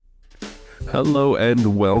Hello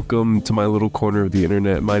and welcome to my little corner of the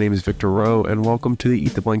internet. My name is Victor Rowe, and welcome to the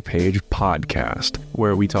Eat the Blank Page podcast,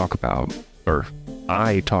 where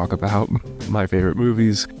I talk about my favorite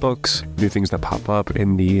movies, books, new things that pop up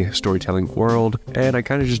in the storytelling world, and I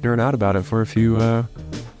kind of just nerd out about it for a few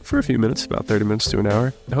minutes, about 30 minutes to an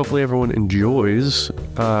hour. Hopefully everyone enjoys,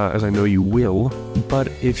 as I know you will, but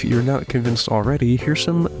if you're not convinced already, here's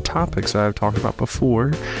some topics that I've talked about before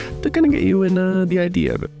that kind of get you in the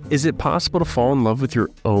idea of it. Is it possible to fall in love with your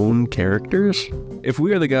own characters? If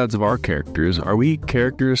we are the gods of our characters, are we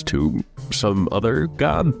characters to some other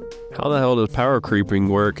god? How the hell does power creeping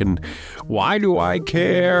work, and why do I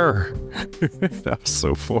care? That was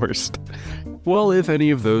so forced. Well, if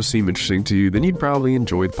any of those seem interesting to you, then you'd probably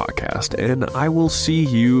enjoy the podcast, and I will see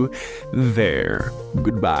you there.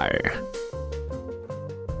 Goodbye.